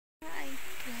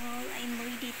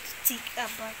take a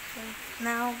bath right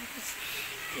now because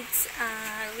it's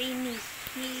rainy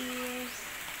here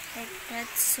like that.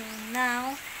 So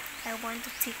now I want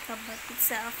to take a bath.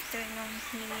 It's afternoon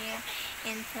here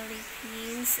in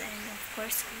Philippines, and of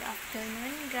course good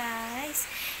afternoon guys,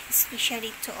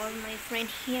 especially to all my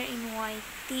friends here in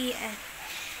YT. And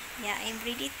yeah, I'm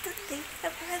ready to take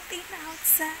a bath in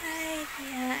outside.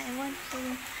 Yeah, I want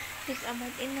to take a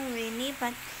bath in a rainy,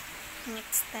 but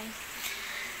next time.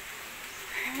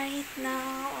 Right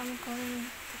now, I'm going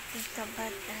to take a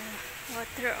bath,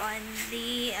 water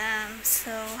only.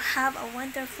 So have a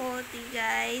wonderful day,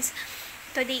 guys.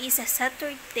 Today is a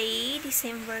Saturday,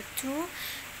 December 2,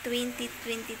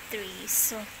 2023.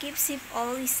 So keep safe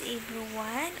always,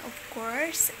 everyone. Of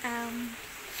course,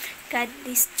 God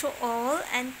bless to all,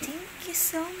 and thank you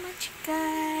so much,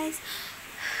 guys.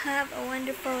 Have a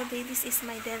wonderful day. This is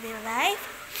my daily life,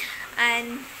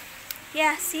 and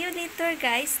yeah, see you later,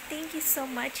 guys. Thank you so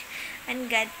much,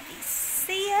 and God bless.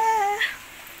 See ya.